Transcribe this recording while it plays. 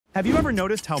Have you ever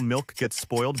noticed how milk gets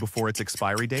spoiled before its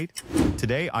expiry date?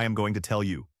 Today I am going to tell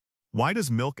you, why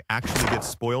does milk actually get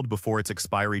spoiled before its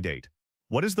expiry date?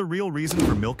 What is the real reason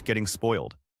for milk getting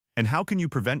spoiled? And how can you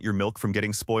prevent your milk from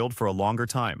getting spoiled for a longer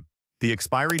time? The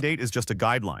expiry date is just a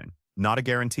guideline, not a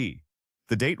guarantee.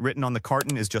 The date written on the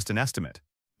carton is just an estimate.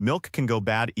 Milk can go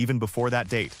bad even before that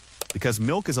date, because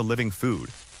milk is a living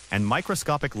food, and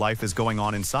microscopic life is going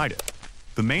on inside it.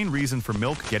 The main reason for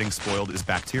milk getting spoiled is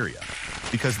bacteria,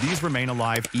 because these remain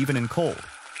alive even in cold.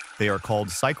 They are called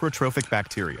psychotrophic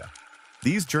bacteria.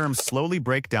 These germs slowly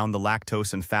break down the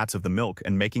lactose and fats of the milk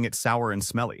and making it sour and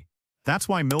smelly. That's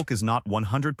why milk is not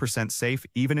 100% safe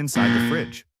even inside the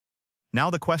fridge. Now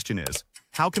the question is,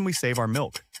 how can we save our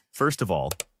milk? First of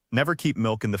all, never keep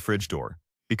milk in the fridge door,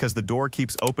 because the door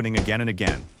keeps opening again and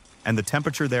again, and the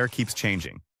temperature there keeps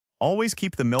changing. Always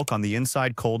keep the milk on the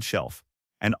inside cold shelf,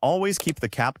 and always keep the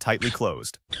cap tightly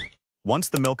closed. Once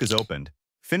the milk is opened,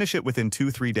 finish it within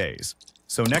 2-3 days.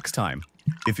 So next time,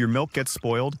 if your milk gets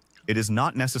spoiled, it is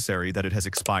not necessary that it has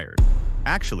expired.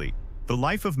 Actually, the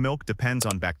life of milk depends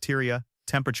on bacteria,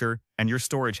 temperature, and your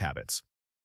storage habits.